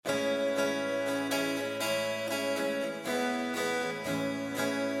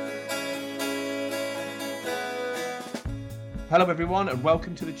Hello everyone and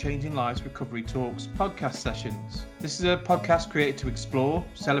welcome to the Changing Lives Recovery Talks podcast sessions. This is a podcast created to explore,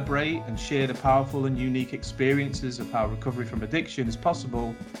 celebrate and share the powerful and unique experiences of how recovery from addiction is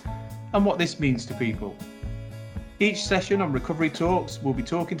possible and what this means to people. Each session on Recovery Talks will be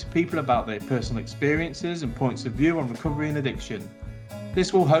talking to people about their personal experiences and points of view on recovery and addiction.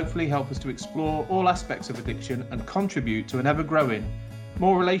 This will hopefully help us to explore all aspects of addiction and contribute to an ever-growing,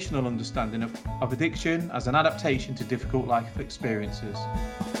 more relational understanding of addiction as an adaptation to difficult life experiences.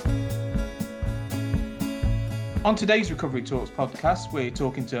 On today's Recovery Talks podcast, we're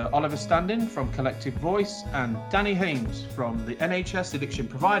talking to Oliver Standing from Collective Voice and Danny Hames from the NHS Addiction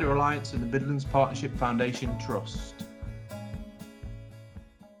Provider Alliance and the Midlands Partnership Foundation Trust.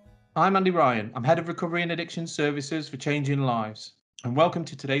 I'm Andy Ryan. I'm Head of Recovery and Addiction Services for Changing Lives. And welcome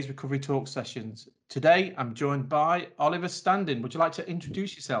to today's Recovery Talk sessions. Today, I'm joined by Oliver Standing. Would you like to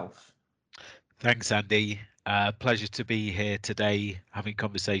introduce yourself? Thanks, Andy. Pleasure to be here today, having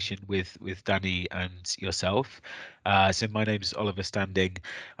conversation with Danny and yourself. So my name's Oliver Standing.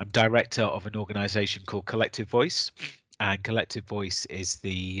 I'm director of an organisation called Collective Voice. And Collective Voice is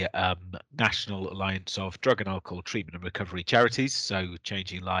the National Alliance of Drug and Alcohol Treatment and Recovery Charities. So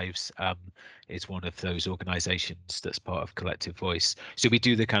Changing Lives is one of those organisations that's part of Collective Voice. So we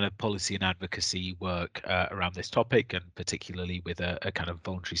do the kind of policy and advocacy work around this topic, and particularly with a kind of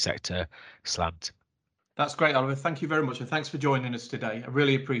voluntary sector slant. That's great, Oliver. Thank you very much. And thanks for joining us today. I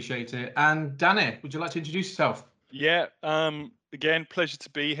really appreciate it. And Danny, would you like to introduce yourself? Yeah, again, pleasure to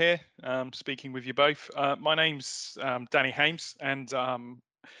be here speaking with you both. My name's Danny Hames, and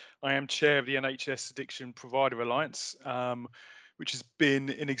I am chair of the NHS Addiction Provider Alliance, which has been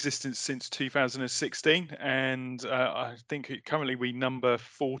in existence since 2016. And I think currently we number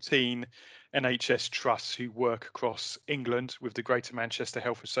 14 NHS trusts who work across England with the Greater Manchester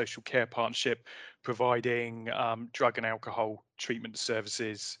Health and Social Care Partnership, providing drug and alcohol treatment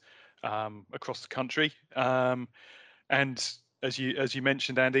services across the country. And as you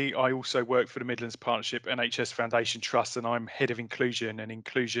mentioned, Andy, I also work for the Midlands Partnership NHS Foundation Trust, and I'm head of inclusion. And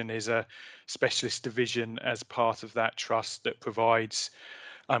inclusion is a specialist division as part of that trust that provides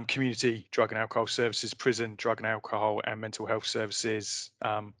community drug and alcohol services, prison drug and alcohol and mental health services,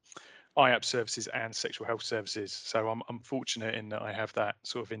 IAP services and sexual health services. So I'm fortunate in that I have that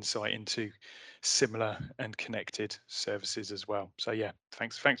sort of insight into similar and connected services as well. So yeah,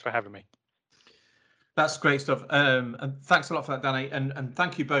 thanks for having me. That's great stuff. And thanks a lot for that, Danny. And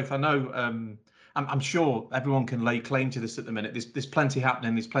thank you both. I know I'm sure everyone can lay claim to this at the minute. There's plenty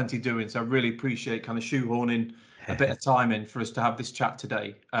happening, there's plenty doing. So I really appreciate kind of shoehorning a bit of time in for us to have this chat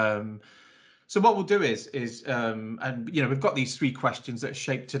today. So what we'll do is and you know, we've got these three questions that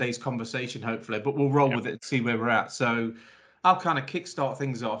shape today's conversation, hopefully, but we'll roll with it and see where we're at. So I'll kind of kickstart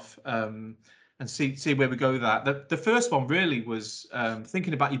things off and see where we go with that. The first one really was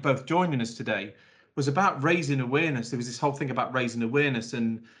thinking about you both joining us today was about raising awareness. There was this whole thing about raising awareness,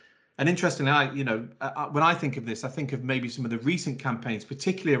 and interestingly, when I think of this, I think of maybe some of the recent campaigns,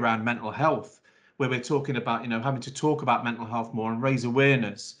 particularly around mental health, where we're talking about having to talk about mental health more and raise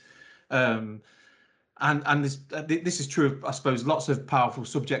awareness. And this is true of, I suppose, lots of powerful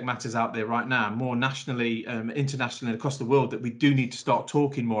subject matters out there right now, more nationally, internationally, across the world, that we do need to start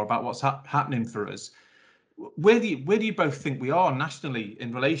talking more about what's happening for us. Where do you both think we are nationally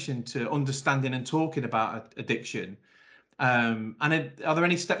in relation to understanding and talking about addiction? And are there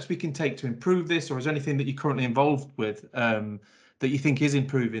any steps we can take to improve this, or is there anything that you're currently involved with that you think is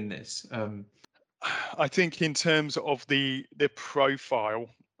improving this? I think in terms of the profile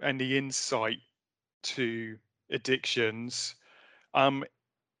and the insight to addictions,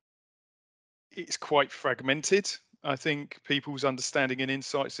 it's quite fragmented. I think people's understanding and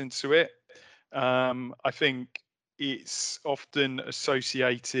insights into it. I think it's often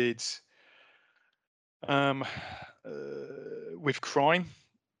associated with crime.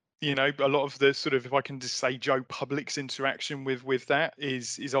 A lot of the sort of, if I can just say, Joe Public's interaction with that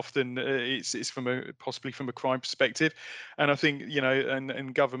is often it's from possibly from a crime perspective, and I think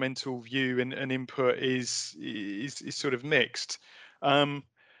and governmental view and input is sort of mixed.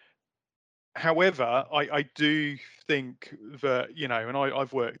 However, I do think that and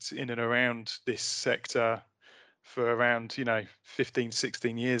I've worked in and around this sector for around 15,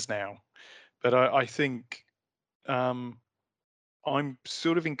 16 years now, but I think I'm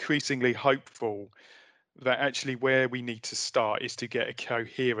sort of increasingly hopeful that actually where we need to start is to get a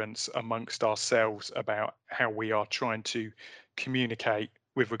coherence amongst ourselves about how we are trying to communicate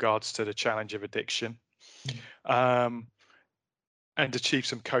with regards to the challenge of addiction, and achieve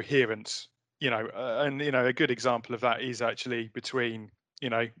some coherence. A good example of that is actually between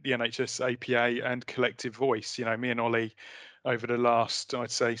the NHS APA and Collective Voice. Me and Ollie over the last,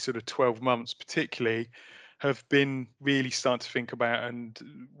 I'd say, sort of 12 months, particularly, have been really starting to think about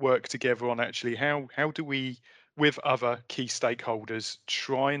and work together on actually how do we, with other key stakeholders,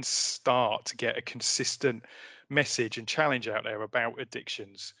 try and start to get a consistent message and challenge out there about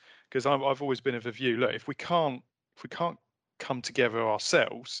addictions. Because I've always been of a view, look, if we can't come together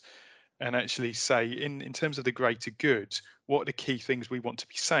ourselves and actually say, in terms of the greater good, what are the key things we want to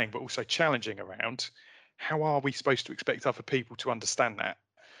be saying, but also challenging around, how are we supposed to expect other people to understand that?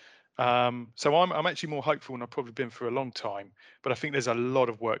 So I'm actually more hopeful than I've probably been for a long time, but I think there's a lot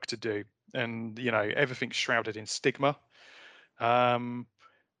of work to do, and everything's shrouded in stigma. Um,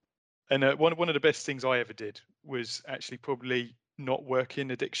 and one of the best things I ever did was actually probably not work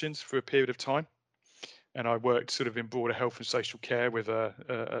in addictions for a period of time, and I worked sort of in broader health and social care with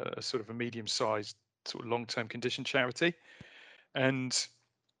a sort of a medium-sized sort of long-term condition charity, and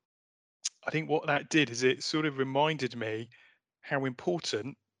I think what that did is it sort of reminded me how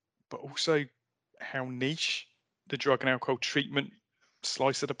important, but also how niche the drug and alcohol treatment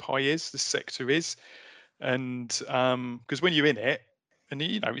slice of the pie is, the sector is. And because when you're in it, and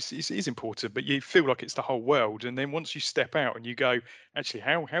it is important, but you feel like it's the whole world. And then once you step out and you go, actually,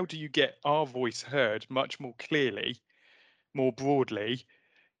 how do you get our voice heard much more clearly, more broadly,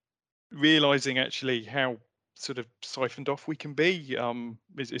 realizing actually how sort of siphoned off we can be,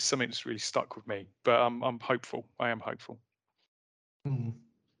 is something that's really stuck with me. But I'm hopeful. I am hopeful. Mm.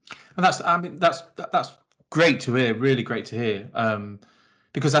 And that's great to hear. Really great to hear.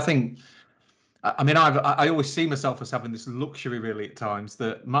 Because I think, I mean, I always see myself as having this luxury, really, at times,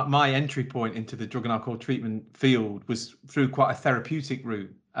 that my entry point into the drug and alcohol treatment field was through quite a therapeutic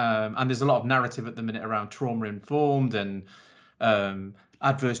route. And there's a lot of narrative at the minute around trauma informed and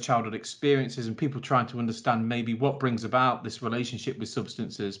adverse childhood experiences, and people trying to understand maybe what brings about this relationship with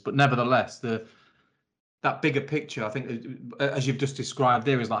substances. But nevertheless, that bigger picture, I think, as you've just described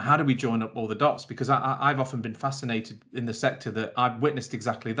there, is like, how do we join up all the dots? Because I've often been fascinated in the sector that I've witnessed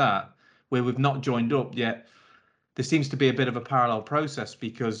exactly that, where we've not joined up yet. There seems to be a bit of a parallel process,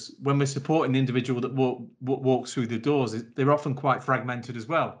 because when we're supporting the individual that walks through the doors, they're often quite fragmented as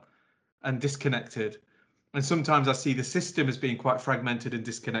well and disconnected. And sometimes I see the system as being quite fragmented and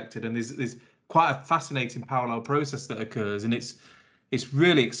disconnected, and there's quite a fascinating parallel process that occurs, and it's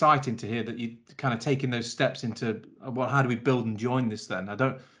really exciting to hear that you kind of taking those steps into, well, how do we build and join this then?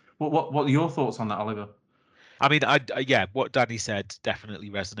 What are your thoughts on that, Oliver? I mean, yeah, what Danny said definitely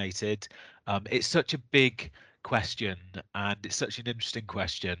resonated. It's such a big question, and it's such an interesting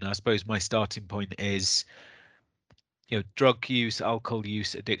question. I suppose my starting point is, drug use, alcohol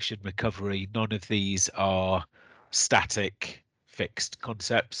use, addiction recovery. None of these are static, fixed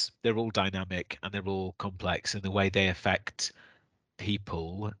concepts. They're all dynamic and they're all complex, and the way they affect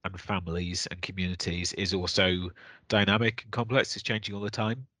people and families and communities is also dynamic and complex. It's changing all the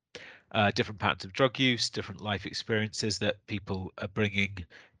time. Different patterns of drug use, different life experiences that people are bringing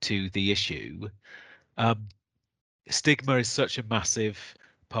to the issue. Stigma is such a massive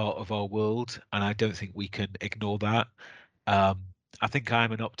part of our world, and I don't think we can ignore that. I think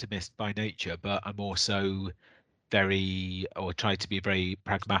I'm an optimist by nature, but I'm also try to be very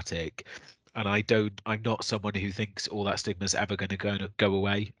pragmatic. And I'm not someone who thinks all that stigma is ever going to go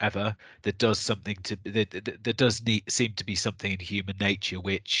away ever. There does seem to be something in human nature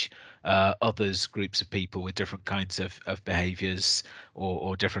which groups of people with different kinds of behaviors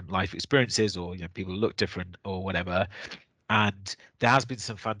or different life experiences, or people look different or whatever. And there has been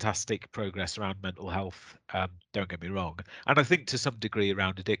some fantastic progress around mental health, don't get me wrong, and I think to some degree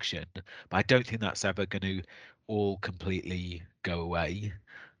around addiction, but I don't think that's ever going to all completely go away.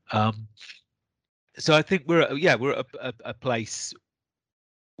 So I think we're at a place,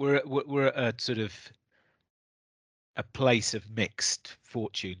 we're at a sort of a place of mixed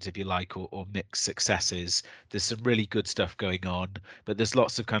fortunes, if you like, or mixed successes. There's some really good stuff going on, but there's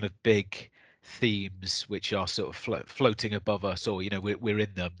lots of kind of big themes which are sort of floating above us, or we're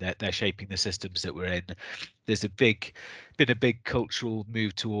in them. They're shaping the systems that we're in. There's been a big cultural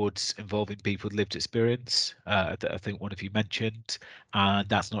move towards involving people with lived experience, that I think one of you mentioned, and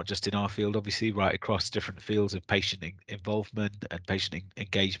that's not just in our field, obviously, right across different fields of patient involvement and patient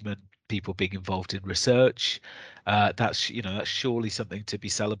engagement, people being involved in research. That's surely something to be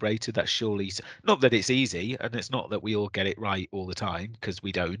celebrated. That's surely not that it's easy, and it's not that we all get it right all the time, because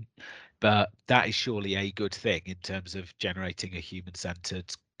we don't, but that is surely a good thing in terms of generating a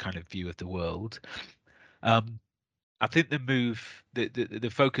human-centered kind of view of the world. I think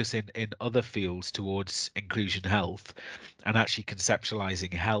the focus in other fields towards inclusion health, and actually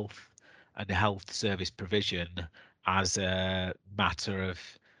conceptualizing health and health service provision as a matter of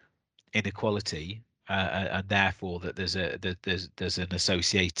inequality, and therefore that there's an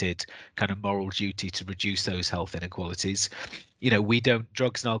associated kind of moral duty to reduce those health inequalities.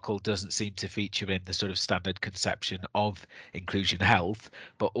 Drugs and alcohol doesn't seem to feature in the sort of standard conception of inclusion health,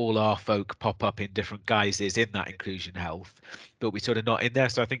 but all our folk pop up in different guises in that inclusion health, but we're sort of not in there.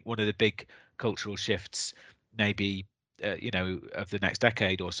 So I think one of the big cultural shifts maybe of the next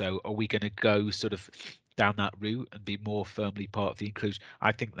decade or so, are we going to go sort of down that route and be more firmly part of the inclusion?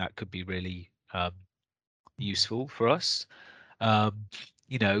 I think that could be really useful for us.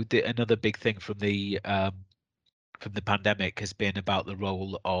 Another big thing from the pandemic has been about the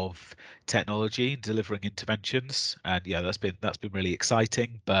role of technology in delivering interventions, and that's been really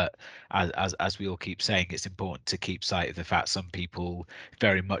exciting. But as we all keep saying, it's important to keep sight of the fact some people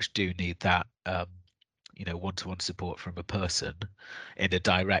very much do need that one-to-one support from a person in a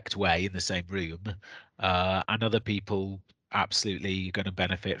direct way in the same room, and other people absolutely going to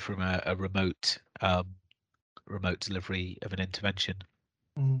benefit from a remote delivery of an intervention.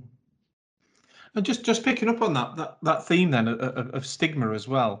 Mm. And just picking up on that theme then of stigma as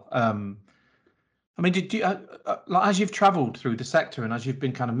well. I mean, did you, like, as you've travelled through the sector and as you've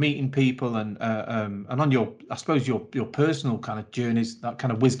been kind of meeting people and on your, I suppose your personal kind of journeys, that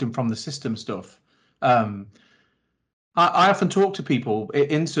kind of wisdom from the system stuff. I often talk to people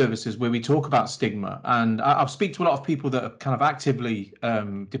in services where we talk about stigma, and I speak to a lot of people that are kind of actively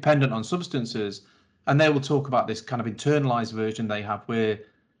dependent on substances, and they will talk about this kind of internalized version they have where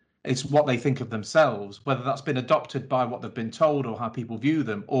it's what they think of themselves, whether that's been adopted by what they've been told or how people view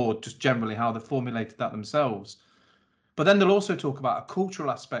them, or just generally how they've formulated that themselves. But then they'll also talk about a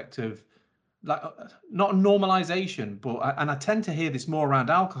cultural aspect of, like, not normalization, but and I tend to hear this more around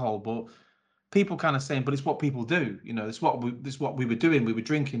alcohol, but people kind of saying, but it's what people do, it's what we were doing, we were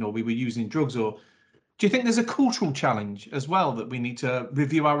drinking or we were using drugs. Or do you think there's a cultural challenge as well that we need to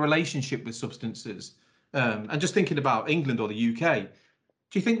review our relationship with substances? And just thinking about England or the UK,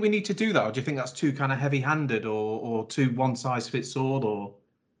 do you think we need to do that, or do you think that's too kind of heavy-handed or too one size fits all? Or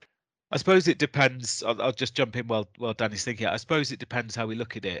I suppose it depends. I'll just jump in while Danny's thinking. I suppose it depends how we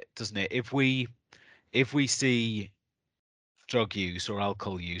look at it, doesn't it? If we see drug use or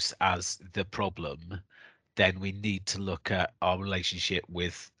alcohol use as the problem, then we need to look at our relationship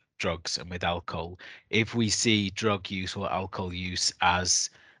with drugs and with alcohol. If we see drug use or alcohol use as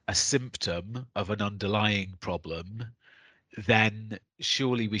a symptom of an underlying problem, then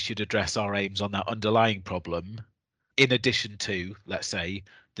surely we should address our aims on that underlying problem in addition to, let's say,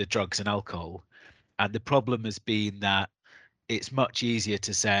 the drugs and alcohol. And the problem has been that it's much easier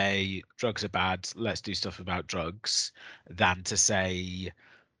to say drugs are bad, let's do stuff about drugs, than to say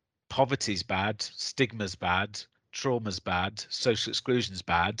poverty's bad, stigma's bad, trauma's bad, social exclusion's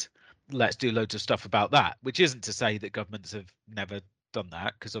bad, let's do loads of stuff about that. Which isn't to say that governments have never done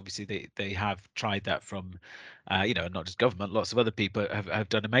that, because obviously they have tried that from not just government, lots of other people have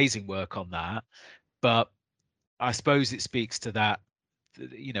done amazing work on that. But I suppose it speaks to that,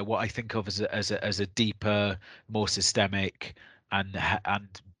 what I think of as a deeper, more systemic and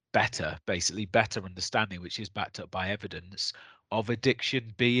better understanding, which is backed up by evidence, of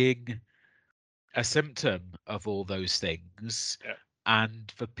addiction being a symptom of all those things. Yeah.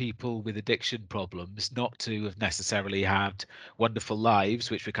 And for people with addiction problems not to have necessarily had wonderful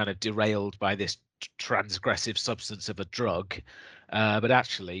lives, which were kind of derailed by this transgressive substance of a drug, but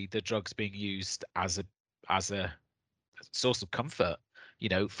actually the drug's being used as a source of comfort,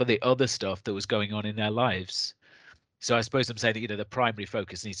 for the other stuff that was going on in their lives. So I suppose I'm saying that, the primary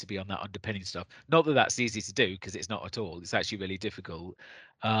focus needs to be on that underpinning stuff. Not that that's easy to do, because it's not at all. It's actually really difficult.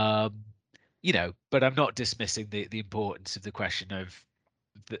 But I'm not dismissing the importance of the question of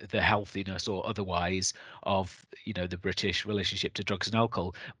the healthiness or otherwise of the British relationship to drugs and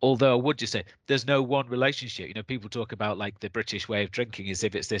alcohol. Although I would just say there's no one relationship. People talk about like the British way of drinking as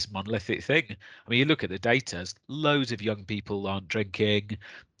if it's this monolithic thing. I mean, you look at the data, loads of young people aren't drinking.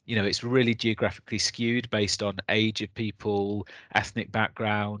 It's really geographically skewed based on age of people, ethnic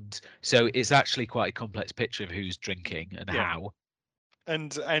background. So it's actually quite a complex picture of who's drinking and how.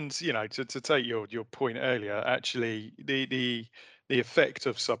 And to take your point earlier, actually the effect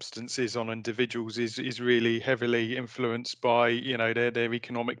of substances on individuals is really heavily influenced by their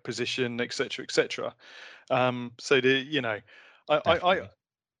economic position, etc., etc. So I'm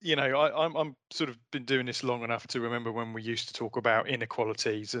sort of been doing this long enough to remember when we used to talk about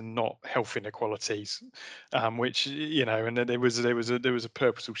inequalities and not health inequalities, which and then there was a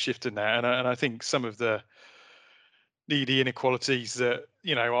purposeful shift in that, and I think some of the inequalities that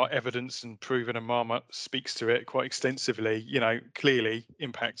are evidence and proven, and Marmot speaks to it quite extensively, clearly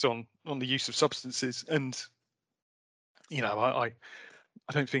impacts on the use of substances. And I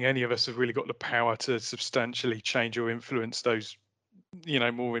I don't think any of us have really got the power to substantially change or influence those,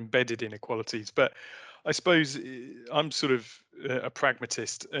 more embedded inequalities. But I suppose I'm sort of a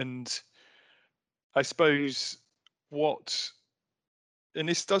pragmatist, and I suppose what, and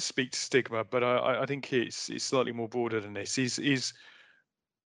this does speak to stigma, but I think it's slightly more broader than this. Is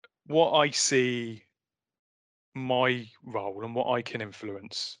what I see my role and what I can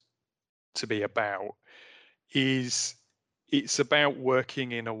influence to be about is it's about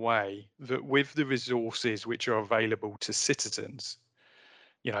working in a way that with the resources which are available to citizens,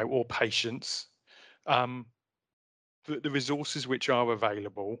 or patients, um, that the resources which are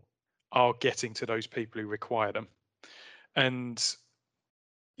available are getting to those people who require them. And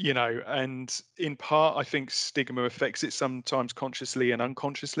and in part, I think stigma affects it sometimes consciously and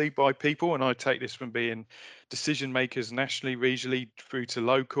unconsciously by people. And I take this from being decision makers nationally, regionally, through to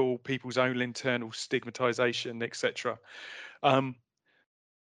local, people's own internal stigmatization, etc. Um,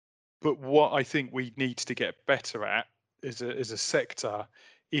 but what I think we need to get better at as a sector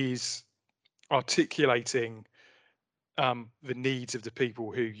is articulating the needs of the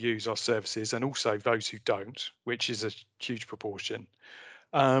people who use our services and also those who don't, which is a huge proportion.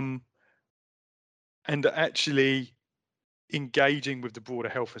 Um, and actually engaging with the broader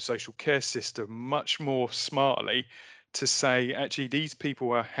health and social care system much more smartly to say, actually, these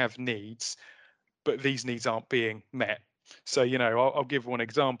people have needs, but these needs aren't being met. So, I'll give one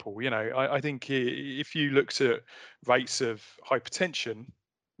example. I think if you looked at rates of hypertension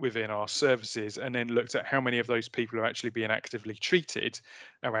within our services and then looked at how many of those people are actually being actively treated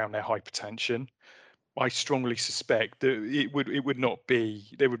around their hypertension, I strongly suspect that it would not be,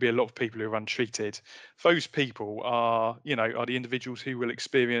 there would be a lot of people who are untreated. Those people are, are the individuals who will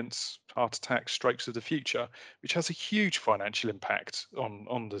experience heart attacks, strokes of the future, which has a huge financial impact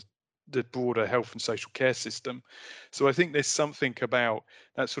on the broader health and social care system. So I think there's something about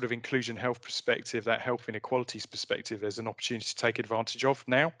that sort of inclusion health perspective, that health inequalities perspective, there's an opportunity to take advantage of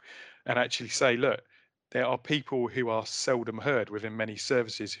now and actually say, look, there are people who are seldom heard within many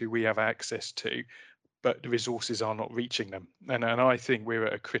services who we have access to, but the resources are not reaching them. And I think we're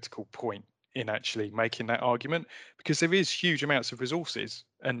at a critical point in actually making that argument, because there is huge amounts of resources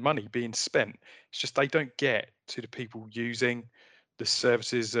and money being spent. It's just they don't get to the people using the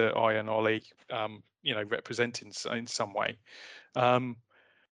services that I and Ollie, represent in some way. And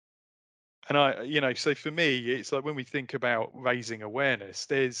so for me, it's like when we think about raising awareness,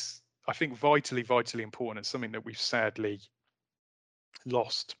 there's, I think, vitally, vitally important, and something that we've sadly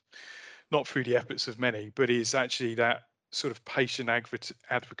lost, not through the efforts of many, but is actually that sort of patient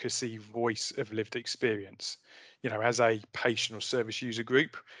advocacy voice of lived experience. As a patient or service user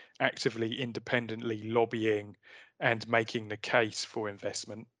group, actively, independently lobbying and making the case for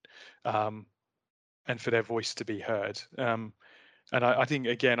investment, and for their voice to be heard. And I think,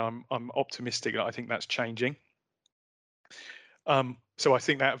 again, I'm optimistic that I think that's changing. So I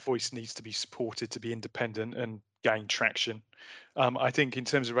think that voice needs to be supported to be independent and gain traction. I think in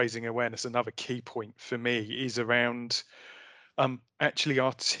terms of raising awareness, another key point for me is around actually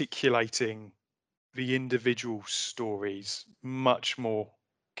articulating the individual stories much more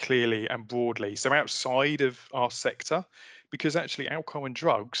clearly and broadly. So outside of our sector, because actually alcohol and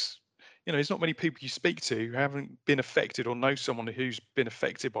drugs, there's not many people you speak to who haven't been affected or know someone who's been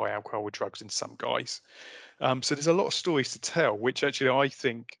affected by alcohol or drugs in some guise. So there's a lot of stories to tell, which actually I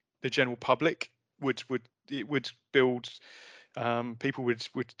think the general public would build, people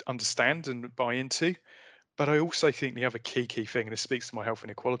would understand and buy into. But I also think the other key thing, and this speaks to my health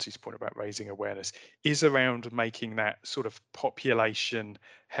inequalities point about raising awareness, is around making that sort of population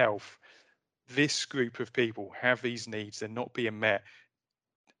health. This group of people have these needs, they're not being met.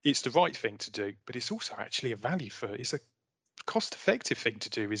 It's the right thing to do, but it's also actually a value for, it's a cost-effective thing to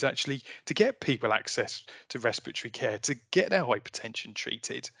do, is actually to get people access to respiratory care, to get their hypertension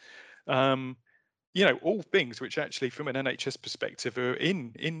treated. All things which actually, from an NHS perspective, are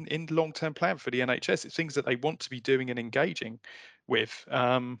in the long-term plan for the NHS. It's things that they want to be doing and engaging with.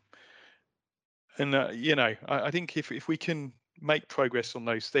 I think if we can make progress on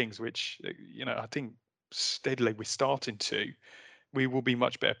those things, which I think steadily we're starting to, we will be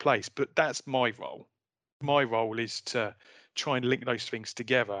much better placed. But that's my role. My role is to try and link those things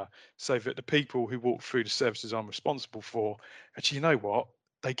together so that the people who walk through the services I'm responsible for, actually, you know what,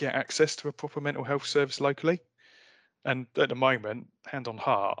 they get access to a proper mental health service locally. And at the moment, hand on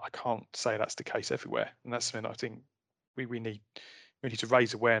heart, I can't say that's the case everywhere. And that's something I think we need to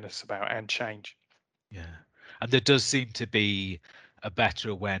raise awareness about and change. Yeah, and there does seem to be a better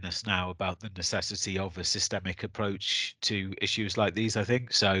awareness now about the necessity of a systemic approach to issues like these, I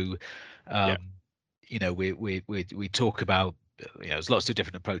think. So, Yeah. we talk about there's lots of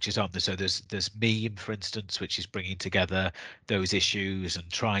different approaches on there. So there's MEME, for instance, which is bringing together those issues and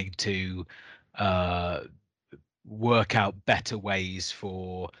trying to work out better ways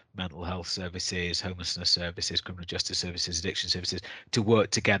for mental health services, homelessness services, criminal justice services, addiction services to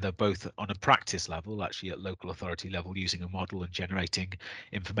work together, both on a practice level, actually at local authority level, using a model and generating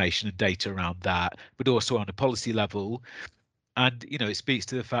information and data around that, but also on a policy level. And it speaks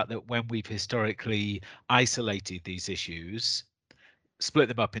to the fact that when we've historically isolated these issues, split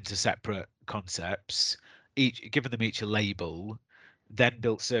them up into separate concepts, given them each a label, then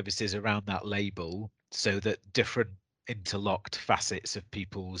built services around that label so that different interlocked facets of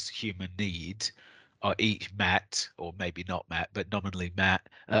people's human need are each met, or maybe not met, but nominally met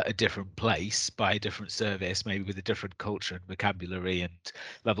at a different place by a different service, maybe with a different culture and vocabulary and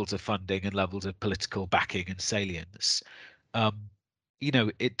levels of funding and levels of political backing and salience.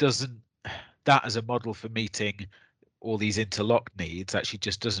 It doesn't, that as a model for meeting all these interlocked needs actually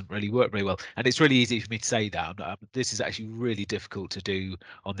just doesn't really work very well. And it's really easy for me to say that. This is actually really difficult to do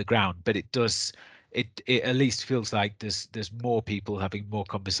on the ground, but it does, it at least feels like there's more people having more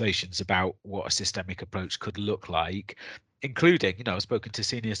conversations about what a systemic approach could look like, including, I've spoken to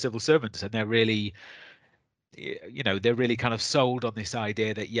senior civil servants, and they're really kind of sold on this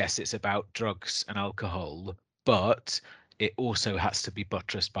idea that yes, it's about drugs and alcohol, but it also has to be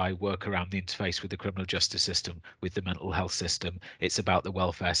buttressed by work around the interface with the criminal justice system, with the mental health system. It's about the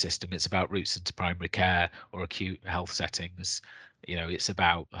welfare system. It's about routes into primary care or acute health settings. It's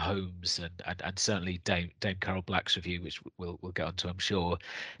about homes, and certainly Dame Carol Black's review, which we'll get onto, I'm sure,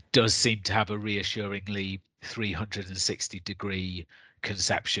 does seem to have a reassuringly 360-degree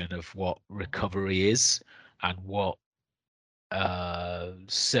conception of what recovery is and what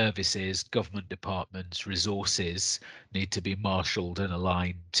services, government departments, resources need to be marshaled and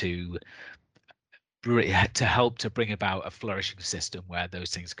aligned to help to bring about a flourishing system where those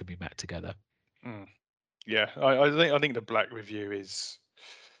things can be met together. Yeah, I think the Black review is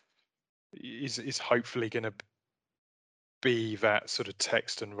hopefully going to be that sort of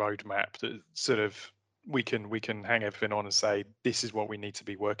text and roadmap that sort of we can hang everything on and say this is what we need to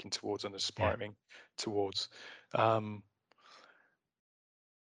be working towards and aspiring towards.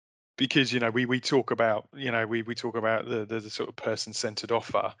 Because we talk about we talk about the sort of person-centered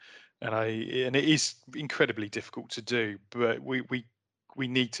offer, and it is incredibly difficult to do, but we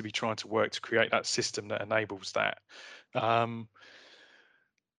need to be trying to work to create that system that enables that. And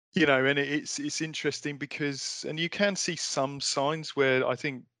it's interesting because, and you can see some signs where I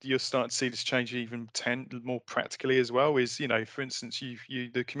think you're starting to see this change even more practically as well. Is for instance,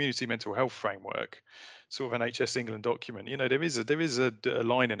 the community mental health framework, sort of an NHS England document. There is a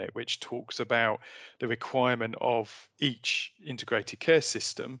line in it which talks about the requirement of each integrated care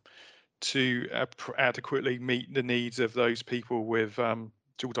system to adequately meet the needs of those people with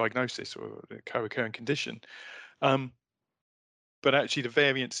dual diagnosis or a co-occurring condition. But actually the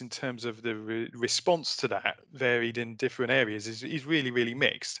variance in terms of the response to that varied in different areas is really, really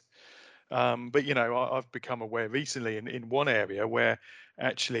mixed. But I've become aware recently in one area where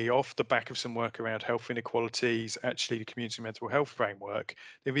actually off the back of some work around health inequalities, actually the community mental health framework,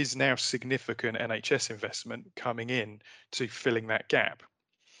 there is now significant NHS investment coming in to filling that gap.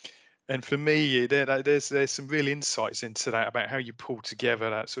 And for me, there's some real insights into that about how you pull together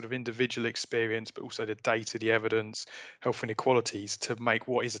that sort of individual experience, but also the data, the evidence, health inequalities to make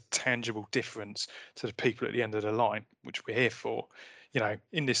what is a tangible difference to the people at the end of the line, which we're here for.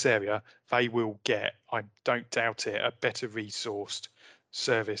 In this area, they will get, I don't doubt it, a better resourced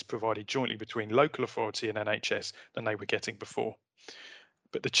service provided jointly between local authority and NHS than they were getting before.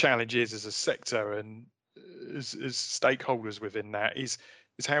 But the challenge is, as a sector and as stakeholders within that, is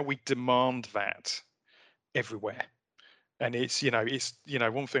how we demand that everywhere. And it's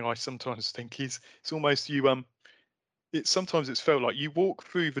one thing I sometimes think is it's almost sometimes it's felt like you walk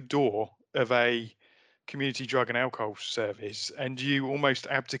through the door of a community drug and alcohol service and you almost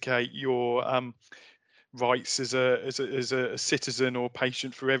abdicate your rights as a citizen or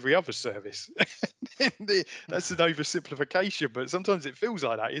patient for every other service. That's an oversimplification, but sometimes it feels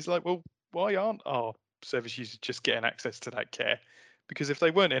like that. It's like, well, why aren't our service users just getting access to that care? Because if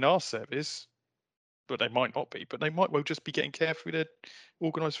they weren't in our service, but they might not be, but they might well just be getting care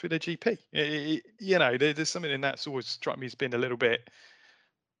organised through their GP. There's something in that's always struck me as being a little bit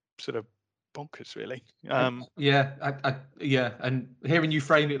sort of bonkers, really. Yeah, and hearing you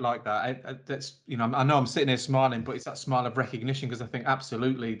frame it like that, that's I know I'm sitting here smiling, but it's that smile of recognition, because I think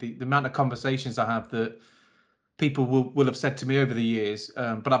absolutely the amount of conversations I have that people will have said to me over the years,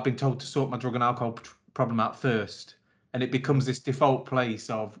 but I've been told to sort my drug and alcohol problem out first, and it becomes this default place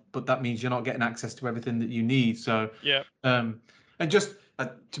of, but that means you're not getting access to everything that you need. So yeah, and just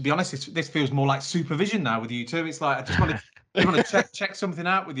to be honest, this feels more like supervision now with you two. It's like I just want to check something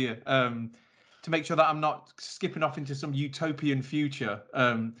out with you, to make sure that I'm not skipping off into some utopian future.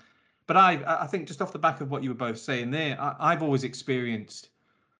 But I think just off the back of what you were both saying there, I've always experienced,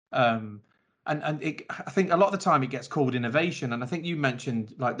 and I think a lot of the time it gets called innovation, and I think you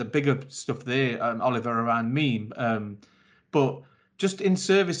mentioned like the bigger stuff there, Oliver, around meme, but just in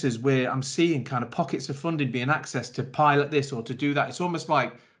services where I'm seeing kind of pockets of funding being accessed to pilot this or to do that, it's almost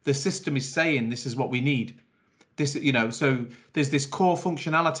like the system is saying this is what we need. This, so there's this core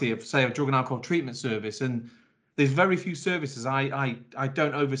functionality of, say, a drug and alcohol treatment service, and there's very few services I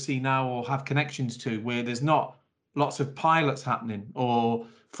don't oversee now or have connections to where there's not lots of pilots happening or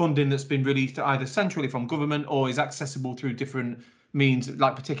funding that's been released either centrally from government or is accessible through different means,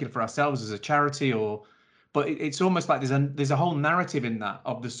 like particular for ourselves as a charity, or but it's almost like there's a whole narrative in that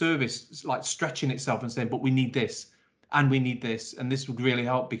of the service like stretching itself and saying, but we need this and we need this, and this would really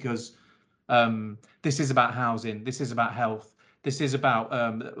help because this is about housing, this is about health, this is about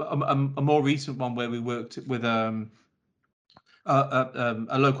a more recent one where we worked with a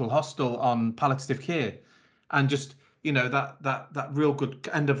local hostel on palliative care, and just that real good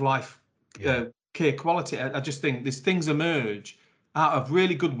end of life care quality. I just think these things emerge out of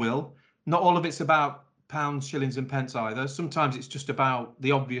really goodwill. Not all of it's about pounds, shillings, and pence either. Sometimes it's just about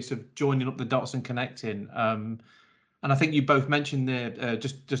the obvious of joining up the dots and connecting. And I think you both mentioned there,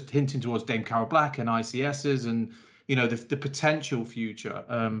 just hinting towards Dame Carol Black and ICSs, and the potential future.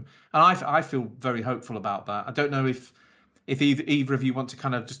 And I feel very hopeful about that. I don't know if either of you want to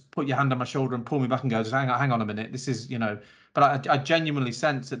kind of just put your hand on my shoulder and pull me back and go, just hang on a minute. This is, but I genuinely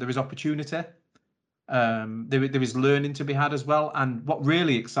sense that there is opportunity. There is learning to be had as well. And what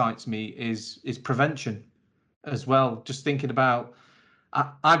really excites me is prevention as well. Just thinking about,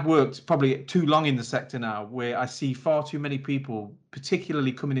 I've worked probably too long in the sector now, where I see far too many people,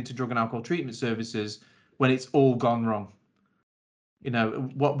 particularly coming into drug and alcohol treatment services, when it's all gone wrong.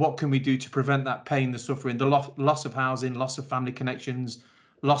 What can we do to prevent that pain, the suffering, the loss of housing, loss of family connections,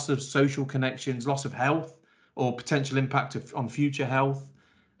 loss of social connections, loss of health, or potential impact on future health.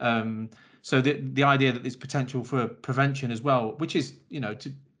 So the idea that there's potential for prevention as well, which is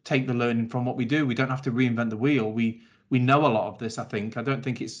to take the learning from what we do. We don't have to reinvent the wheel. We know a lot of this. I don't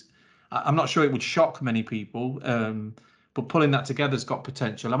think I'm not sure it would shock many people, but pulling that together has got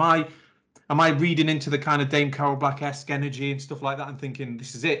potential. Am I reading into the kind of Dame Carol Black-esque energy and stuff like that and thinking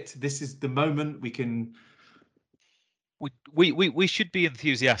this is it? This is the moment we can. We should be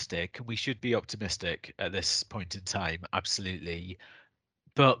enthusiastic and we should be optimistic at this point in time, absolutely.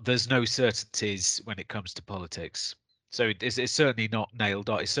 But there's no certainties when it comes to politics. So it's certainly not nailed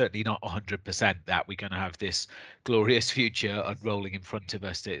on. It's certainly not 100% that we're going to have this glorious future unrolling in front of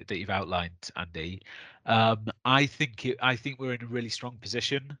us that you've outlined, Andy. I think we're in a really strong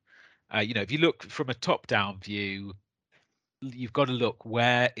position. If you look from a top-down view, you've got to look,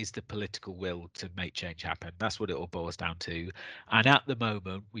 where is the political will to make change happen? That's what it all boils down to. And at the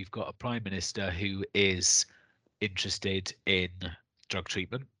moment, we've got a prime minister who is interested in drug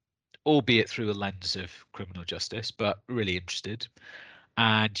treatment, albeit through a lens of criminal justice, but really interested.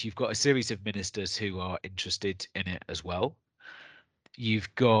 And you've got a series of ministers who are interested in it as well.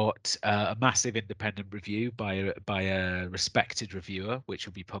 You've got a massive independent review by a respected reviewer, which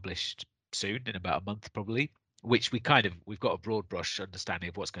will be published soon, in about a month probably, which we've got a broad brush understanding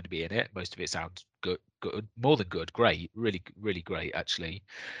of what's going to be in it. Most of it sounds good, more than good, great, really, really great, actually.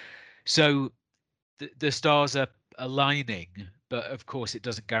 So the stars are aligning, but of course it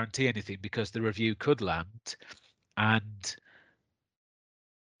doesn't guarantee anything because the review could land. And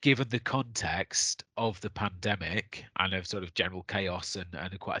given the context of the pandemic and of sort of general chaos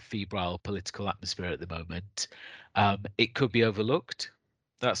and quite a febrile political atmosphere at the moment, it could be overlooked.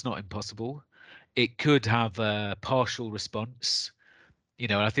 That's not impossible. It could have a partial response. I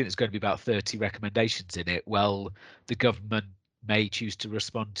think there's going to be about 30 recommendations in it. Well, the government may choose to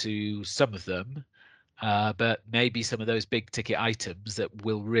respond to some of them, but maybe some of those big ticket items that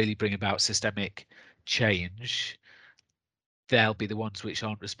will really bring about systemic change, they'll be the ones which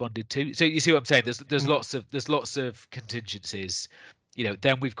aren't responded to. So you see what I'm saying? There's lots of contingencies.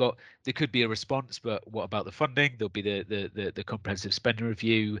 Then there could be a response, but what about the funding? There'll be the comprehensive spending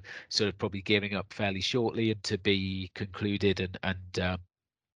review, sort of probably gearing up fairly shortly and to be concluded, and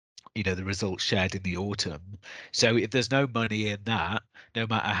the results shared in the autumn. So if there's no money in that, no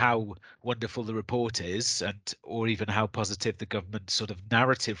matter how wonderful the report is, or even how positive the government sort of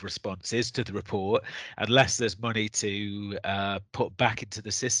narrative response is to the report, unless there's money to put back into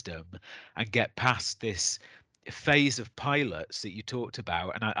the system and get past this phase of pilots that you talked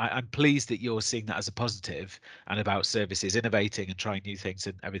about, and I'm pleased that you're seeing that as a positive and about services innovating and trying new things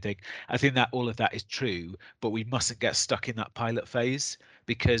and everything. I think that all of that is true, but we mustn't get stuck in that pilot phase,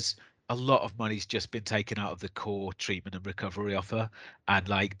 because a lot of money's just been taken out of the core treatment and recovery offer, and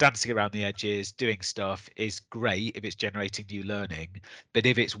like dancing around the edges, doing stuff is great if it's generating new learning, but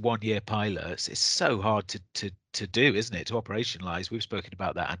if it's 1 year pilots, it's so hard to do, isn't it, to operationalize. We've spoken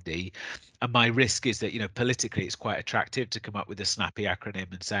about that, Andy. And my risk is that, you know, politically it's quite attractive to come up with a snappy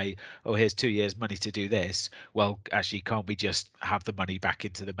acronym and say, oh, here's 2 years money to do this. Well, actually, can't we just have the money back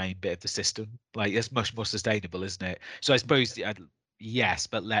into the main bit of the system? Like, it's much more sustainable, isn't it? So I suppose, yes,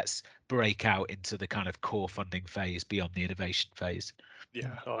 but let's break out into the kind of core funding phase beyond the innovation phase.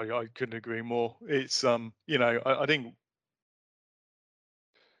 Yeah, I couldn't agree more. It's you know, I think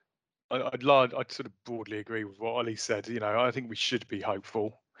I'd sort of broadly agree with what Ollie said. You know, I think we should be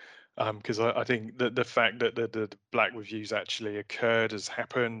hopeful, because I think that the fact that the Black Reviews actually occurred, has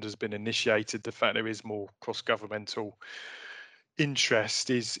happened, has been initiated, the fact there is more cross-governmental interest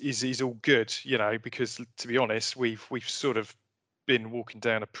is all good. You know, because to be honest, we've sort of been walking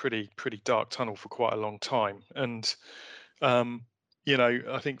down a pretty dark tunnel for quite a long time, and you know,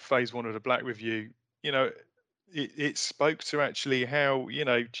 I think phase one of the Black Review, you know, it spoke to actually how, you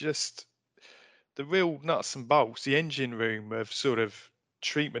know, just the real nuts and bolts, the engine room of sort of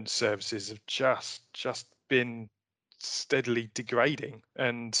treatment services have just been steadily degrading,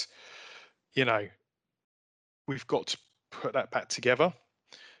 and you know, we've got to put that back together.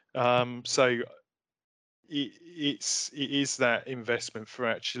 So it is that investment for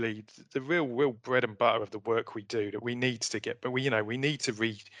actually the real bread and butter of the work we do that we need to get, but we, you know, we need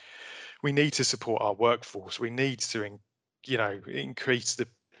to support our workforce. We need to you know, increase the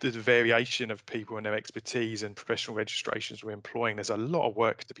variation of people and their expertise and professional registrations we're employing. There's a lot of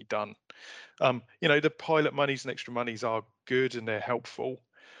work to be done. You know, the pilot monies and extra monies are good and they're helpful,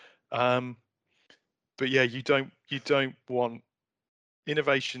 but yeah, you don't want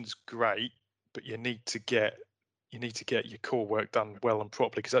innovation's great, but you need to get your core work done well and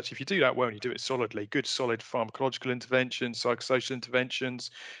properly, because actually if you do that well and you do it solidly, good solid pharmacological interventions, psychosocial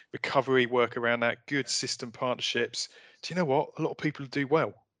interventions, recovery work around that, good system partnerships, do you know what, a lot of people do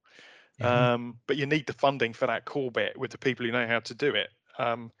well. But you need the funding for that core bit with the people who know how to do it.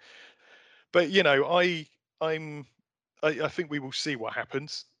 But you know, I think we will see what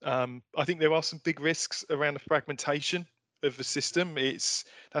happens. I think there are some big risks around the fragmentation of the system.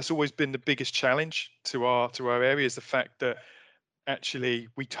 That's always been the biggest challenge to our area, is the fact that actually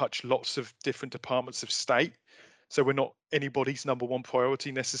we touch lots of different departments of state, so we're not anybody's number one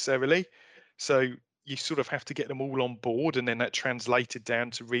priority necessarily. So you sort of have to get them all on board, and then that translated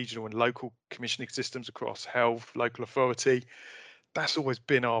down to regional and local commissioning systems across health, local authority. That's always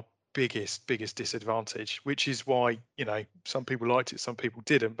been our biggest disadvantage, which is why, you know, some people liked it, some people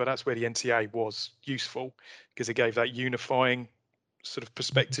didn't, but that's where the NTA was useful, because it gave that unifying sort of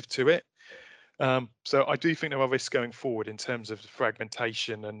perspective to it. So I do think there are risks going forward in terms of the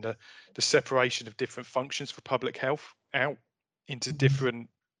fragmentation and the separation of different functions for public health out into different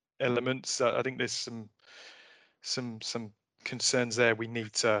elements. I think there's some concerns there we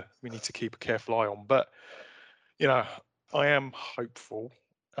need to keep a careful eye on. But you know, I am hopeful,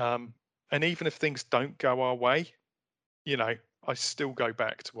 and even if things don't go our way, you know, I still go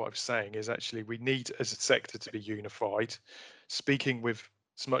back to what I was saying, is actually we need as a sector to be unified, speaking with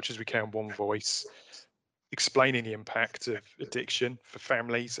as much as we can one voice, explaining the impact of addiction for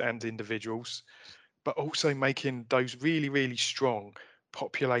families and individuals, but also making those really strong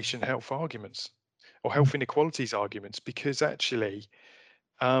population health arguments or health inequalities arguments, because actually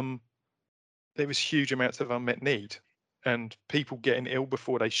there is huge amounts of unmet need and people getting ill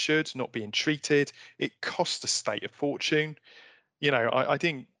before they should, not being treated. It costs the state a fortune. You know, I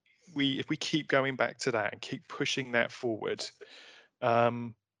think if we keep going back to that and keep pushing that forward,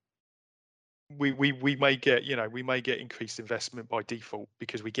 we may get, you know, we may get increased investment by default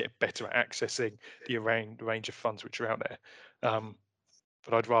because we get better at accessing the range of funds which are out there.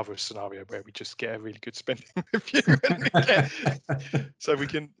 But I'd rather a scenario where we just get a really good spending review so we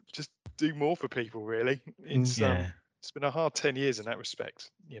can just do more for people. Really, it's been a hard 10 years in that respect.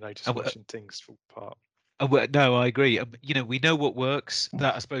 You know, just watching things fall apart. No, I agree. You know, we know what works.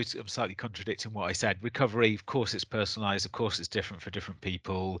 That, I suppose I'm slightly contradicting what I said. Recovery, of course, it's personalized. Of course, it's different for different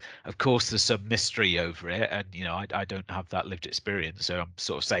people. Of course, there's some mystery over it. And, you know, I don't have that lived experience. So I'm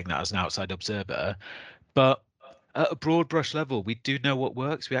sort of saying that as an outside observer. But at a broad brush level, we do know what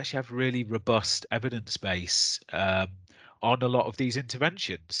works. We actually have really robust evidence base on a lot of these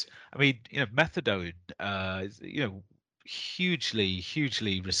interventions. I mean, you know, methadone, you know,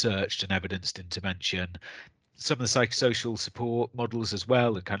 hugely researched and evidenced intervention. some of the psychosocial support models as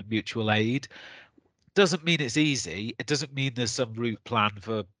well, and kind of mutual aid. Doesn't mean it's easy. It doesn't mean there's some route plan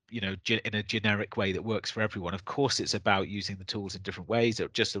for, you know, in a generic way that works for everyone. Of course, it's about using the tools in different ways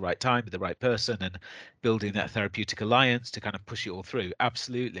at just the right time with the right person and building that therapeutic alliance to kind of push it all through.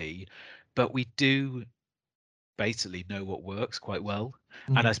 Absolutely. But we do basically know what works quite well.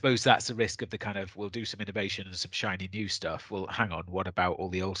 And I suppose that's the risk of the kind of, we'll do some innovation and some shiny new stuff. Well, hang on, what about all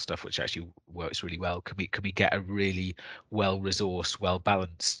the old stuff which actually works really well? Can we get a really well-resourced,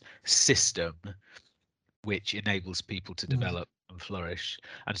 well-balanced system which enables people to develop and flourish?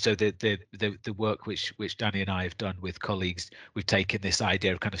 And so the work which Danny and I have done with colleagues, we've taken this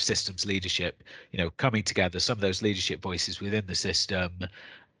idea of kind of systems leadership, you know, coming together, some of those leadership voices within the system,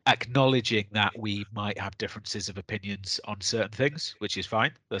 acknowledging that we might have differences of opinions on certain things, which is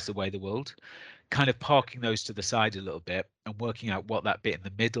fine. That's the way of the world. Kind of parking those to the side a little bit and working out what that bit in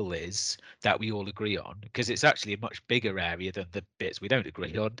the middle is that we all agree on, because it's actually a much bigger area than the bits we don't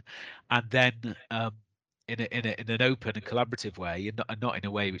agree on. And then in an open and collaborative way, and not in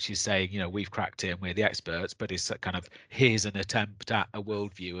a way which is saying, you know, we've cracked it and we're the experts, but it's kind of, here's an attempt at a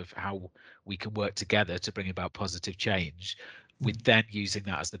worldview of how we can work together to bring about positive change, with then using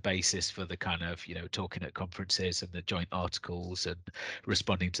that as the basis for the kind of, you know, talking at conferences and the joint articles and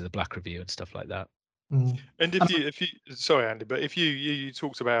responding to the Black Review and stuff like that. And if you sorry, Andy, but if you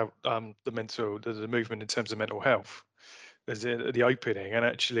talked about the movement in terms of mental health as the opening, and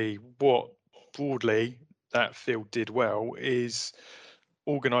actually what broadly that field did well is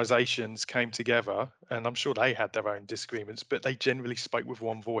organisations came together, and I'm sure they had their own disagreements, but they generally spoke with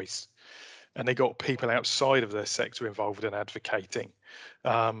one voice, and they got people outside of their sector involved in advocating.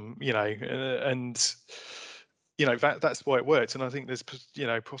 You know, and you know that's why it worked. And I think there's, you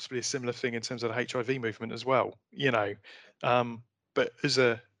know, possibly a similar thing in terms of the HIV movement as well. You know, but as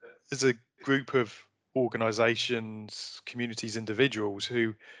a group of organisations, communities, individuals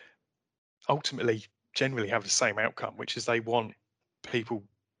who ultimately generally have the same outcome, which is they want people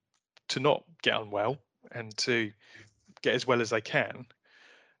to not get unwell and to get as well as they can.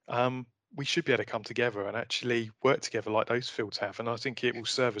 We should be able to come together and actually work together like those fields have. And I think it will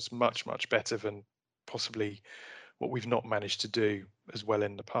serve us much, much better than possibly what we've not managed to do as well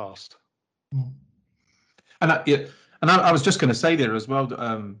in the past. And I was just going to say there as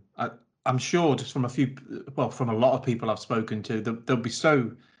well. I'm sure just from from a lot of people I've spoken to, they'll be so,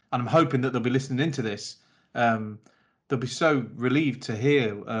 and I'm hoping that they'll be listening into this. They'll be so relieved to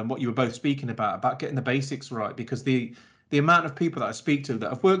hear what you were both speaking about getting the basics right, because the amount of people that I speak to that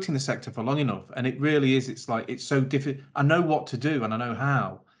have worked in the sector for long enough, and it really is, it's like, it's so difficult. I know what to do and I know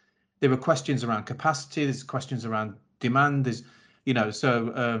how. There are questions around capacity, there's questions around demand, there's, you know,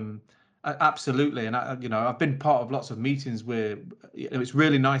 so absolutely. And I've been part of lots of meetings where, you know, it's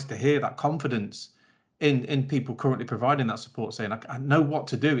really nice to hear that confidence in people currently providing that support, saying, I know what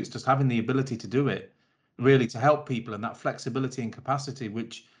to do. It's just having the ability to do it, really, to help people, and that flexibility and capacity,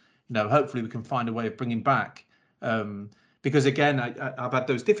 which, you know, hopefully we can find a way of bringing back. Because again, I've had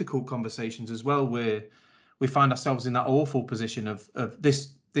those difficult conversations as well, where we find ourselves in that awful position of this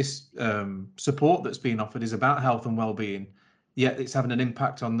support that's being offered is about health and well-being, yet it's having an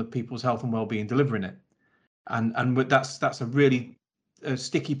impact on the people's health and well-being delivering it, and that's a really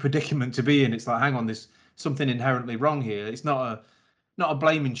sticky predicament to be in. It's like, hang on, there's something inherently wrong here. It's not a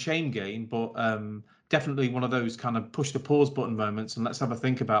blame and shame game, but definitely one of those kind of push the pause button moments and let's have a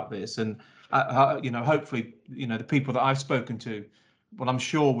think about this. And you know, hopefully, you know, the people that I've spoken to, well, I'm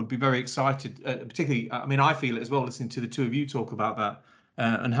sure would be very excited, particularly, I mean, I feel it as well, listening to the two of you talk about that,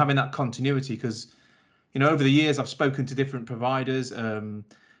 and having that continuity, because, you know, over the years I've spoken to different providers,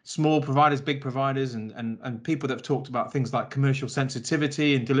 small providers, big providers, and people that have talked about things like commercial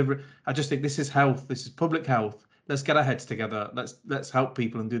sensitivity and delivery. I just think this is health, this is public health. Let's get our heads together. Let's help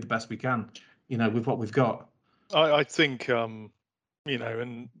people and do the best we can, you know, with what we've got. I think you know,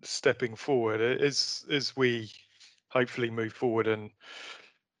 and stepping forward as we hopefully move forward and,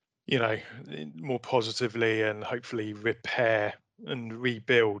 you know, more positively, and hopefully repair and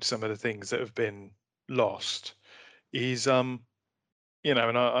rebuild some of the things that have been lost, is you know,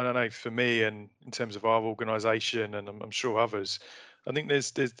 and I know for me, and in terms of our organisation, and I'm sure others, I think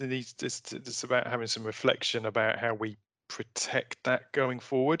there's about having some reflection about how we protect that going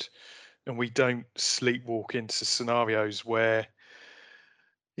forward, and we don't sleepwalk into scenarios where,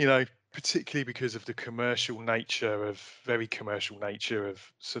 you know, particularly because of the very commercial nature of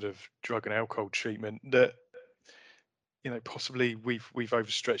sort of drug and alcohol treatment, that, you know, possibly we've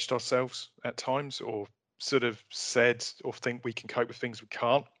overstretched ourselves at times, or sort of said or think we can cope with things we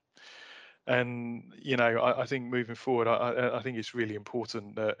can't. And, you know, I think moving forward, I think it's really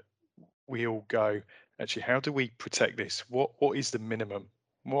important that we all go actually, how do we protect this? What is the minimum?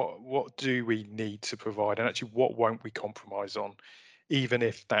 What do we need to provide? And actually, what won't we compromise on, even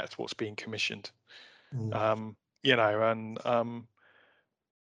if that's what's being commissioned? You know, and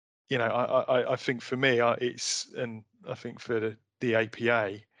you know, I think for me, it's, and I think for the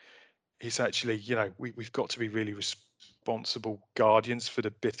APA, it's actually, you know, we've got to be really responsible guardians for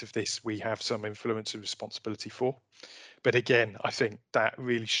the bit of this we have some influence and responsibility for. But again, I think that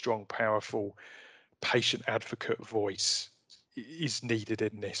really strong, powerful patient advocate voice is needed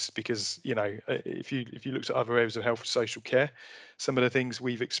in this, because, you know, if you looked at other areas of health and social care, some of the things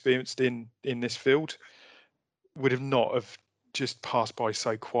we've experienced in this field would have not have just passed by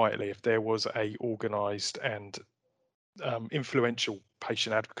so quietly if there was a organised and influential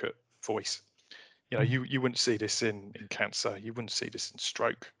patient advocate voice. You know, you wouldn't see this in cancer, you wouldn't see this in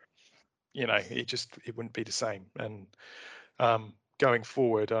stroke. You know, it wouldn't be the same. And going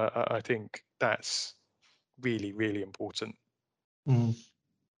forward, I think that's really, really important.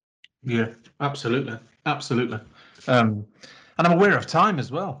 Yeah, absolutely, absolutely. And I'm aware of time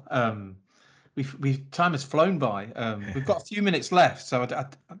as well. Time has flown by. We've got a few minutes left, so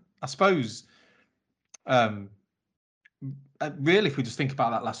I suppose really, if we just think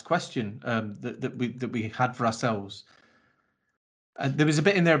about that last question that we had for ourselves, there was a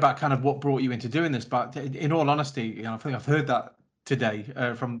bit in there about kind of what brought you into doing this. But in all honesty, you know, I think I've heard that today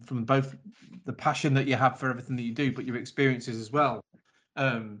from both the passion that you have for everything that you do, but your experiences as well.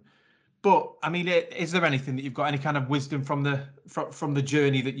 But I mean, is there anything that you've got, any kind of wisdom from the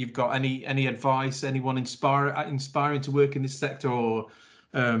journey that you've got? Any advice? Anyone inspiring to work in this sector, or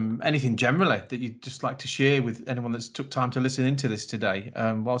anything generally that you'd just like to share with anyone that's took time to listen into this today,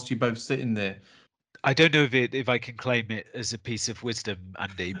 whilst you're both sitting there? I don't know if I can claim it as a piece of wisdom,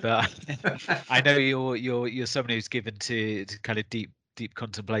 Andy, but I know you're someone who's given to kind of deep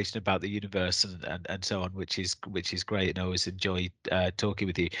contemplation about the universe and so on, which is great, and I always enjoy talking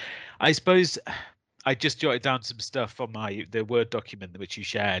with you. I suppose I just jotted down some stuff on the Word document which you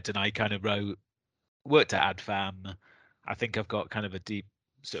shared, and I kind of worked at AdFam. I think I've got kind of a deep,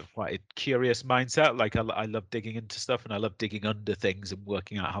 sort of quite a curious mindset. Like I love digging into stuff, and I love digging under things and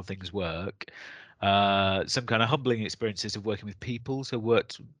working out how things work. Some kind of humbling experiences of working with people. So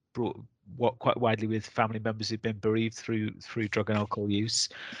brought quite widely with family members who've been bereaved through drug and alcohol use.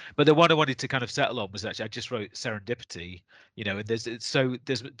 But the one I wanted to kind of settle on was actually, I just wrote serendipity. You know, and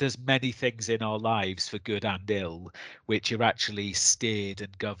there's many things in our lives, for good and ill, which are actually steered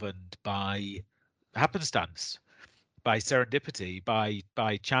and governed by happenstance, by serendipity,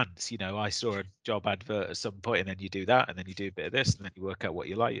 by chance. You know, I saw a job advert at some point, and then you do that, and then you do a bit of this, and then you work out what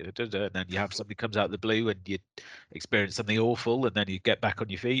you like, and then you have something comes out of the blue, and you experience something awful, and then you get back on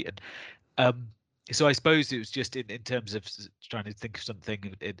your feet. And so I suppose it was just in terms of trying to think of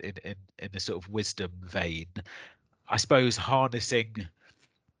something in the sort of wisdom vein. I suppose harnessing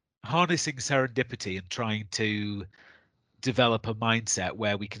serendipity and trying to develop a mindset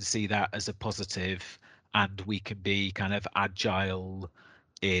where we can see that as a positive, and we can be kind of agile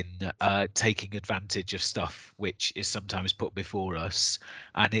in taking advantage of stuff which is sometimes put before us.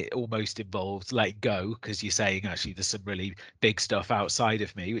 And it almost involves letting go, because you're saying actually there's some really big stuff outside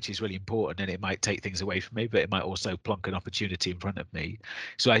of me which is really important, and it might take things away from me, but it might also plonk an opportunity in front of me.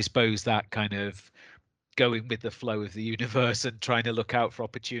 So I suppose that kind of going with the flow of the universe and trying to look out for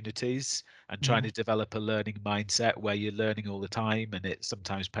opportunities and trying to develop a learning mindset where you're learning all the time, and it's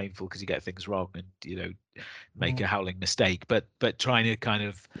sometimes painful because you get things wrong and, you know, make a howling mistake, but trying to kind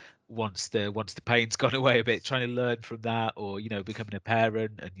of, once the pain's gone away a bit, trying to learn from that, or, you know, becoming a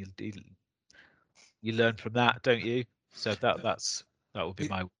parent, and you learn from that, don't you? So that would be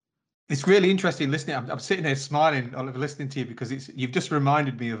my. It's really interesting listening. I'm sitting here smiling listening to you, because you've just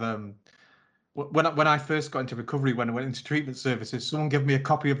reminded me of when I first got into recovery, when I went into treatment services, someone gave me a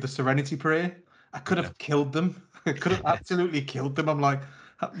copy of the Serenity Prayer. I could have killed them. I could have absolutely killed them. I'm like,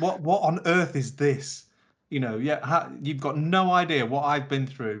 what on earth is this? You know, you've got no idea what I've been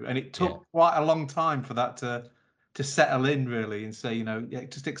through, and it took quite a long time for that to settle in, really, and say, you know,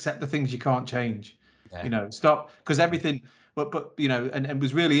 just accept the things you can't change. You know, stop, because everything. But you know, and it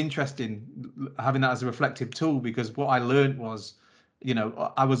was really interesting having that as a reflective tool, because what I learned was, you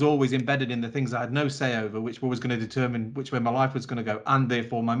know, I was always embedded in the things I had no say over, which were always going to determine which way my life was going to go, and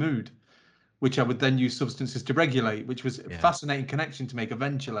therefore my mood, which I would then use substances to regulate, which was a fascinating connection to make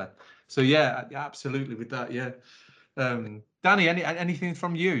eventually. So yeah, absolutely with that. Yeah. Danny, anything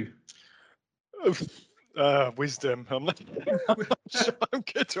from you? Wisdom. I'm not sure I'm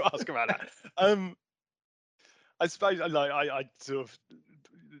good to ask about that. I suppose I sort of,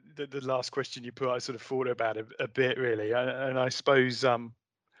 the last question you put, I sort of thought about it a bit, really, and I suppose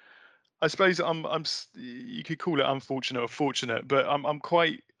I suppose you could call it unfortunate or fortunate, but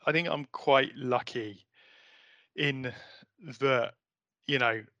I think I'm quite lucky in that, you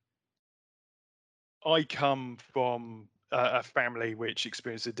know, I come from a family which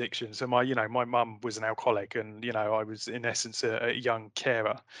experienced addiction. So my mum was an alcoholic, and I was in essence a young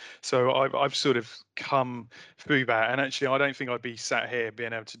carer. So I've sort of come through that, and actually I don't think I'd be sat here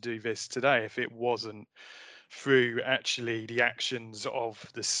being able to do this today if it wasn't through actually the actions of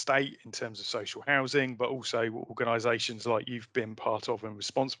the state in terms of social housing, but also organisations like you've been part of and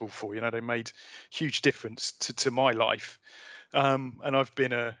responsible for. They made huge difference to my life. And I've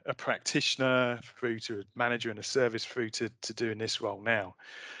been a practitioner through to a manager and a service through to doing this role now.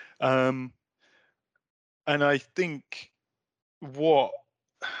 And I think what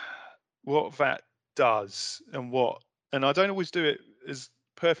that does, and I don't always do it as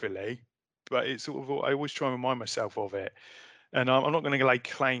perfectly, but it's sort of, I always try and remind myself of it. And I'm not going to lay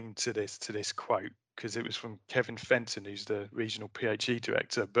claim to this quote because it was from Kevin Fenton, who's the regional PHE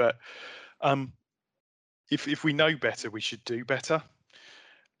director. But if we know better, we should do better.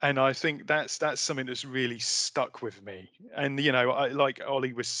 And I think that's something that's really stuck with me. And like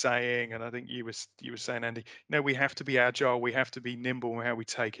Ollie was saying, and I think you were saying, Andy, we have to be agile, we have to be nimble in how we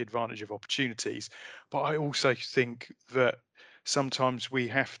take advantage of opportunities. But I also think that sometimes we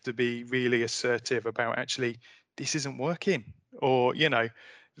have to be really assertive about actually this isn't working, or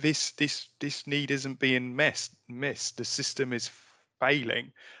this need isn't being missed. The system is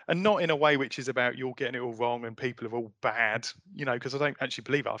failing, and not in a way which is about you're getting it all wrong and people are all bad, because I don't actually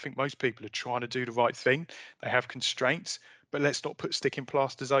believe it. I think most people are trying to do the right thing. They have constraints, but let's not put sticking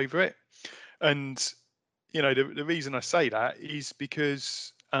plasters over it. And the reason I say that is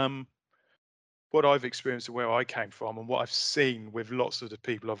because what I've experienced and where I came from and what I've seen with lots of the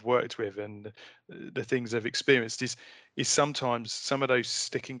people I've worked with and the things I've experienced is sometimes some of those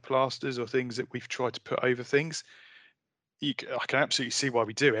sticking plasters or things that we've tried to put over things, I can absolutely see why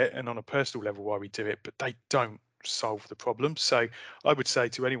we do it, and on a personal level why we do it, but they don't solve the problem. So I would say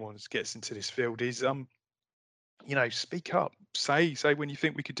to anyone who gets into this field is, speak up, say when you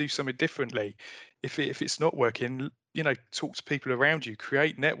think we could do something differently. If it's not working, talk to people around you,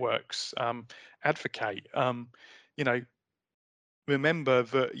 create networks, advocate. Remember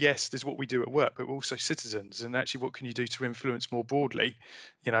that yes, there's what we do at work, but we're also citizens, and actually, what can you do to influence more broadly,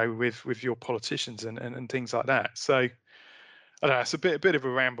 with your politicians and things like that. So I don't know, it's a bit of a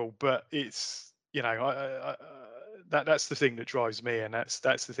ramble, but it's that's the thing that drives me, and that's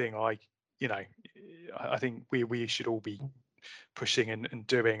the thing I think we should all be pushing and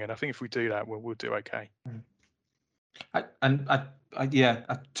doing, and I think if we do that, we'll do okay. I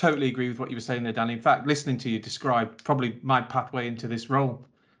totally agree with what you were saying there, Danny. In fact, listening to you describe probably my pathway into this role.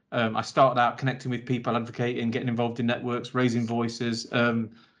 I started out connecting with people, advocating, getting involved in networks, raising voices,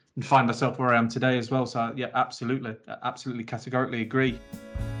 and find myself where I am today as well. So yeah, absolutely, categorically agree.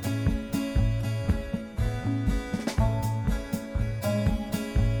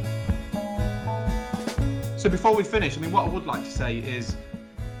 So before we finish, what I would like to say is,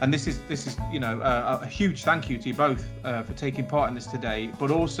 and this is a huge thank you to you both for taking part in this today,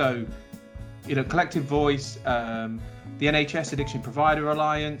 but also Collective Voice, the NHS Addiction Provider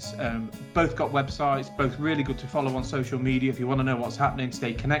Alliance, both got websites, both really good to follow on social media if you want to know what's happening,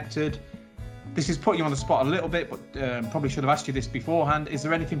 stay connected. This is putting you on the spot a little bit, but probably should have asked you this beforehand. Is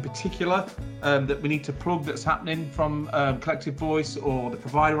there anything particular that we need to plug that's happening from Collective Voice or the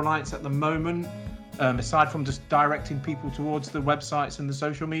Provider Alliance at the moment? Aside from just directing people towards the websites and the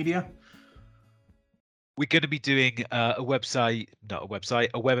social media? We're going to be doing a webinar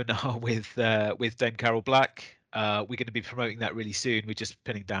with Dame Carol Black. We're going to be promoting that really soon. We're just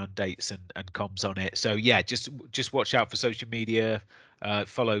pinning down dates and comms on it. So yeah, just watch out for social media.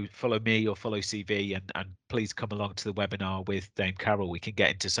 Follow me or follow CV, and please come along to the webinar with Dame Carol. We can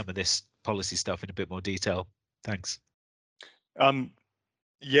get into some of this policy stuff in a bit more detail. Thanks.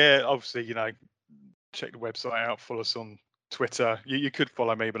 Yeah, obviously, check the website out, follow us on Twitter. You could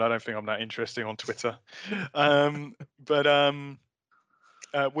follow me, but I don't think I'm that interesting on Twitter. We're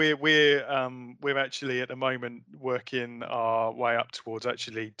actually at the moment working our way up towards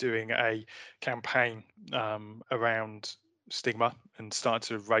actually doing a campaign around stigma and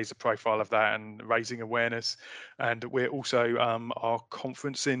starting to raise the profile of that and raising awareness. And we're also our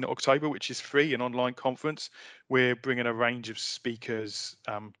conference in October, which is free, an online conference. We're bringing a range of speakers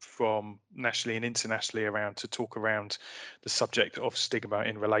from nationally and internationally around to talk around the subject of stigma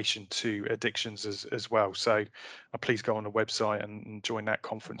in relation to addictions as well. So please go on the website and join that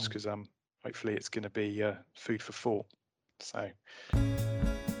conference, because hopefully it's going to be food for thought. So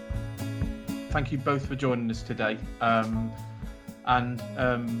thank you both for joining us today. and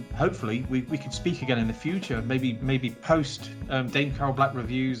hopefully we can speak again in the future, maybe post Dame Carol Black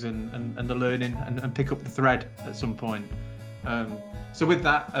reviews and the learning and pick up the thread at some point. So with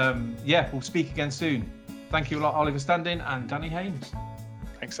that, we'll speak again soon. Thank you a lot, Oliver Standing and Danny Hames.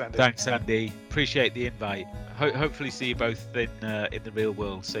 Thanks, Andy. Thanks, Andy. Appreciate the invite. Hopefully see you both in the real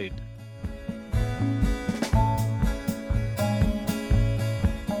world soon.